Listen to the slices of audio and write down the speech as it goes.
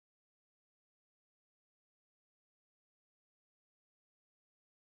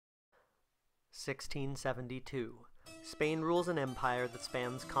1672. Spain rules an empire that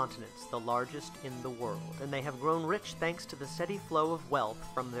spans continents, the largest in the world, and they have grown rich thanks to the steady flow of wealth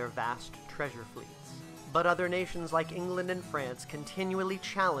from their vast treasure fleets. But other nations like England and France continually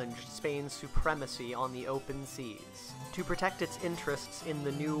challenged Spain's supremacy on the open seas. To protect its interests in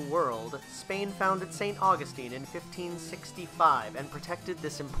the New World, Spain founded St. Augustine in 1565 and protected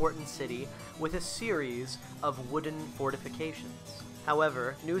this important city with a series of wooden fortifications.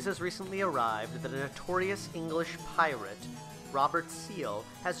 However, news has recently arrived that a notorious English pirate, Robert Seal,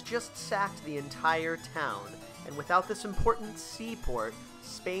 has just sacked the entire town, and without this important seaport,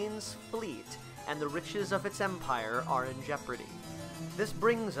 Spain's fleet and the riches of its empire are in jeopardy. This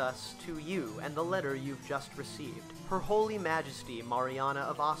brings us to you and the letter you've just received. Her Holy Majesty Mariana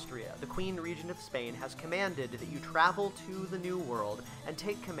of Austria, the Queen Regent of Spain, has commanded that you travel to the New World and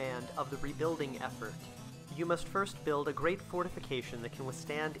take command of the rebuilding effort. You must first build a great fortification that can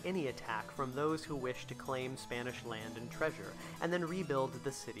withstand any attack from those who wish to claim Spanish land and treasure, and then rebuild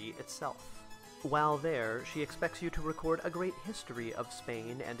the city itself. While there, she expects you to record a great history of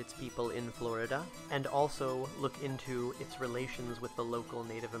Spain and its people in Florida, and also look into its relations with the local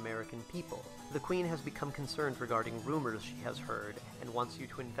Native American people. The Queen has become concerned regarding rumors she has heard, and wants you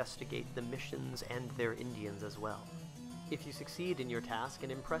to investigate the missions and their Indians as well. If you succeed in your task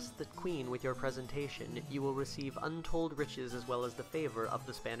and impress the Queen with your presentation, you will receive untold riches as well as the favor of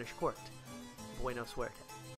the Spanish court. Buena suerte.